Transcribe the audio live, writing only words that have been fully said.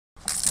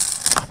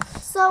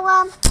So,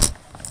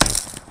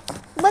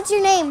 what's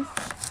your name?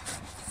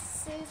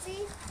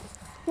 Susie.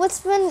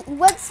 What's been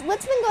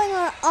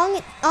going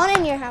on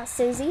in your house,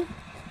 Susie?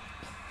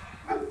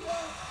 I'm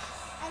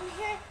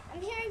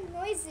hearing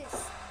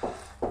noises.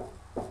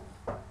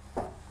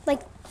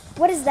 Like,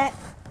 what is that?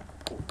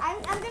 I'm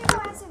gonna go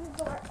answer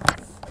the door.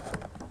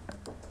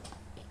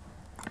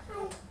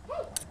 Hi.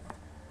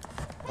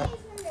 Hey,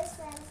 it's my best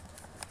friend.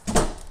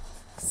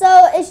 So,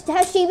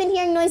 has she been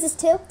hearing noises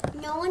too?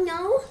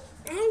 No.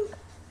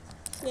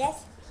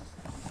 Yes.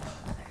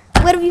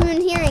 What have you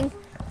been hearing?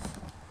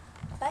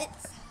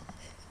 Butts.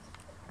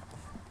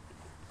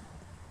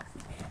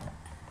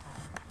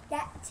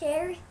 That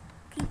chair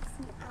keeps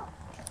me out.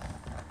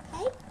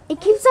 Okay?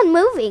 It keeps on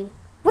moving.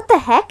 What the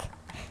heck?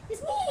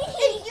 It's me.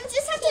 You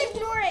just have to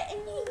ignore it,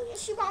 and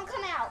she won't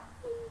come out.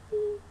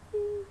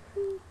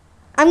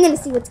 I'm gonna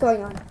see what's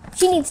going on.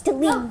 She needs to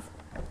leave. No.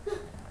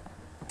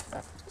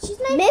 She's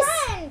my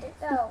friend,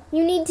 though.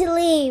 You need to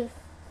leave.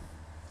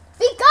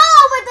 Be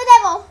gone with the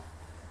devil.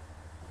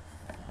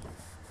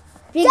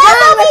 Be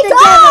gone with the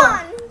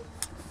devil.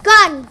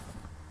 Gone.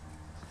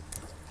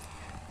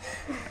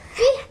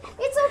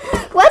 It's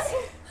okay. What?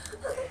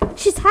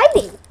 She's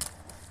hiding.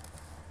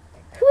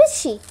 Who is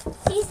she?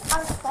 She's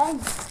our friend.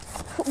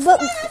 But, Come on,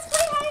 let's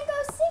play hide and go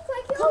seek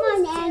like you Come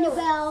on, always do.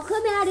 Annabelle.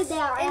 Come out of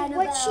there, And Annabelle.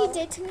 what she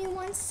did to me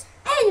once,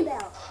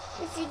 Annabelle.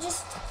 if you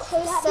just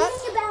close That up,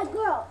 being a bad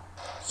girl.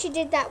 she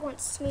did that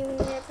once to me when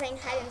we were playing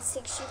hide and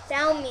seek. She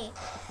found me.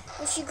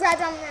 And she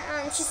grabbed on my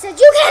arm. She said,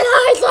 "You can't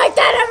hide like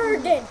that ever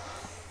again."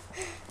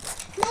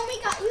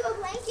 Mommy got you a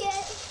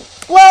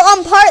blanket. well,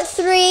 on part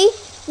 3,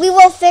 we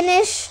will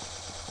finish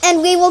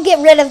and we will get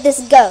rid of this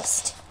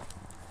ghost.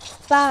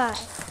 Bye,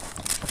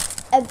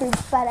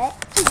 everybody.